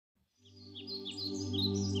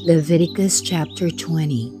Leviticus chapter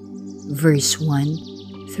 20, verse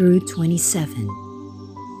 1 through 27.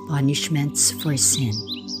 Punishments for sin.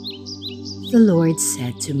 The Lord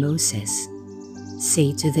said to Moses,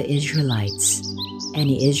 "Say to the Israelites,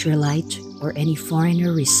 any Israelite or any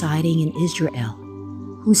foreigner residing in Israel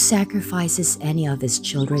who sacrifices any of his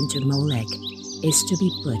children to Molech is to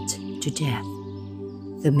be put to death.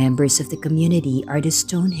 The members of the community are to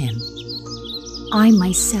stone him. I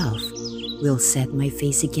myself will set my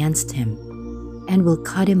face against him and will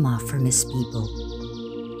cut him off from his people.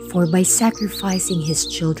 For by sacrificing his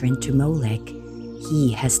children to Molech,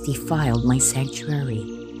 he has defiled my sanctuary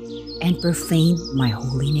and profaned my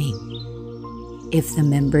holy name. If the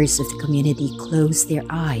members of the community close their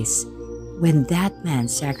eyes when that man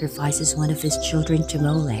sacrifices one of his children to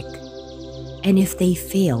Molech, and if they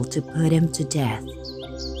fail to put him to death,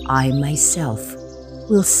 I myself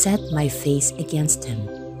will set my face against him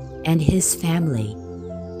and his family,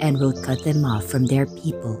 and will cut them off from their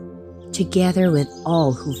people, together with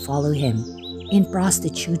all who follow him in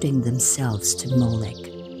prostituting themselves to Molech.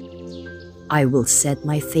 I will set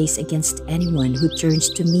my face against anyone who turns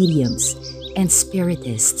to mediums and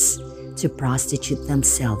spiritists to prostitute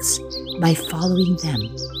themselves by following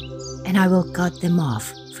them, and I will cut them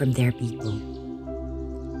off from their people.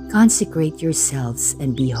 Consecrate yourselves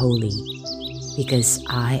and be holy, because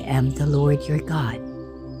I am the Lord your God.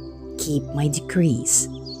 Keep my decrees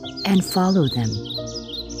and follow them.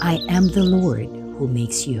 I am the Lord who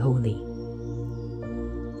makes you holy.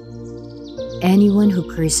 Anyone who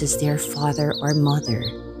curses their father or mother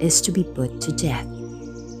is to be put to death.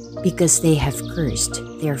 Because they have cursed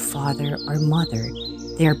their father or mother,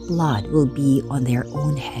 their blood will be on their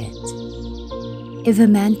own head. If a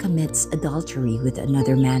man commits adultery with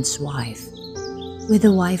another man's wife, with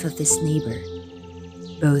the wife of his neighbor,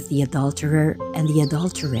 both the adulterer and the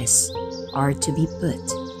adulteress are to be put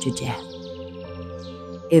to death.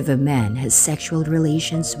 If a man has sexual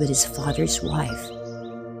relations with his father's wife,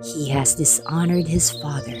 he has dishonored his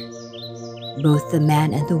father. Both the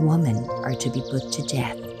man and the woman are to be put to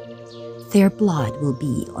death. Their blood will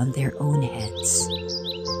be on their own heads.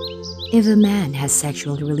 If a man has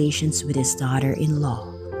sexual relations with his daughter-in-law,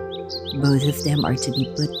 both of them are to be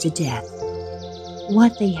put to death.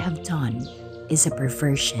 What they have done is a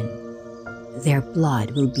perversion. Their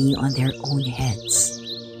blood will be on their own heads.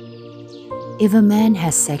 If a man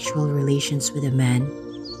has sexual relations with a man,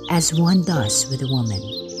 as one does with a woman,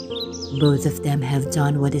 both of them have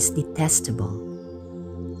done what is detestable.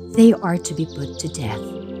 They are to be put to death.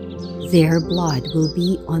 Their blood will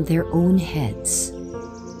be on their own heads.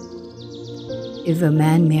 If a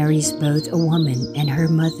man marries both a woman and her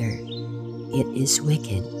mother, it is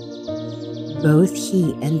wicked. Both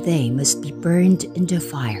he and they must be burned in the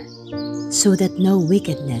fire, so that no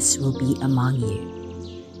wickedness will be among you.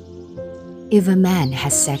 If a man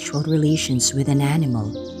has sexual relations with an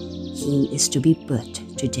animal, he is to be put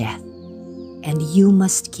to death, and you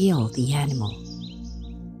must kill the animal.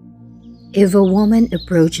 If a woman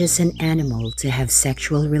approaches an animal to have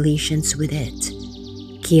sexual relations with it,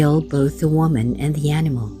 kill both the woman and the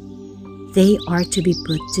animal. They are to be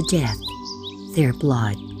put to death. Their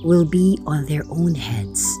blood will be on their own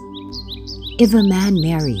heads. If a man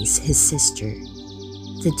marries his sister,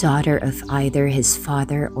 the daughter of either his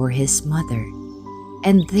father or his mother,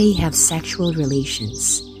 and they have sexual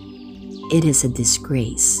relations, it is a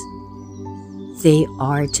disgrace. They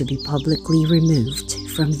are to be publicly removed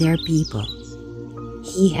from their people.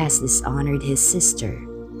 He has dishonored his sister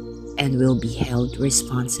and will be held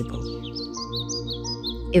responsible.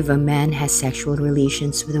 If a man has sexual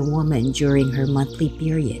relations with a woman during her monthly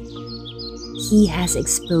period, he has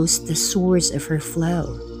exposed the source of her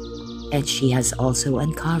flow, and she has also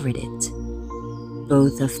uncovered it.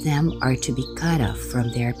 Both of them are to be cut off from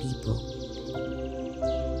their people.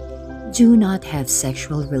 Do not have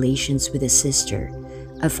sexual relations with a sister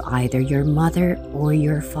of either your mother or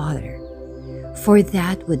your father, for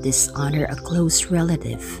that would dishonor a close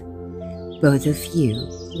relative. Both of you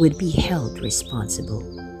would be held responsible.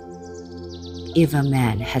 If a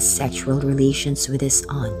man has sexual relations with his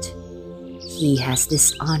aunt, he has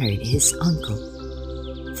dishonored his uncle.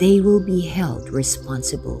 They will be held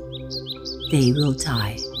responsible. They will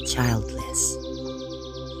die childless.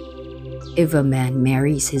 If a man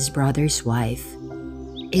marries his brother's wife,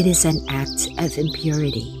 it is an act of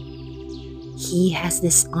impurity. He has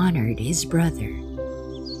dishonored his brother.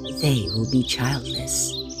 They will be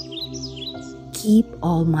childless. Keep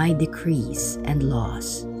all my decrees and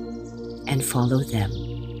laws, and follow them,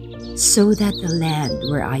 so that the land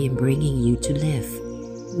where I am bringing you to live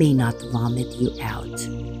may not vomit you out.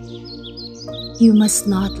 You must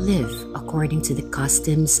not live according to the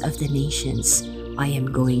customs of the nations I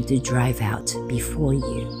am going to drive out before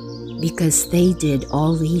you. Because they did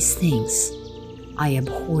all these things, I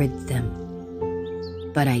abhorred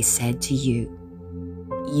them. But I said to you,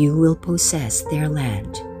 you will possess their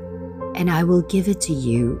land, and I will give it to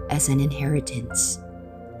you as an inheritance,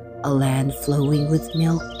 a land flowing with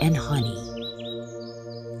milk and honey.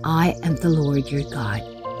 I am the Lord your God,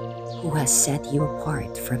 who has set you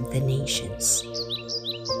apart from the nations.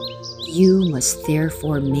 You must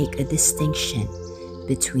therefore make a distinction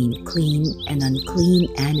between clean and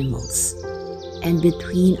unclean animals, and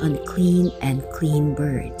between unclean and clean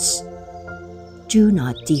birds. Do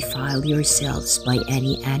not defile yourselves by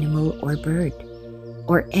any animal or bird,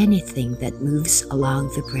 or anything that moves along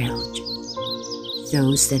the ground.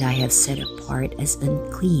 Those that I have set apart as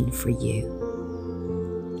unclean for you.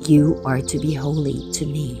 You are to be holy to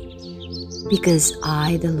me, because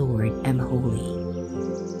I, the Lord, am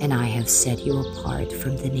holy, and I have set you apart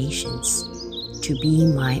from the nations to be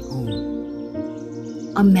my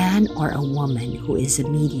own. A man or a woman who is a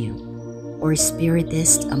medium or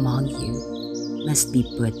spiritist among you must be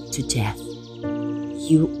put to death.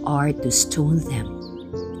 You are to stone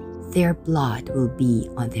them. Their blood will be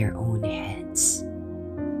on their own head.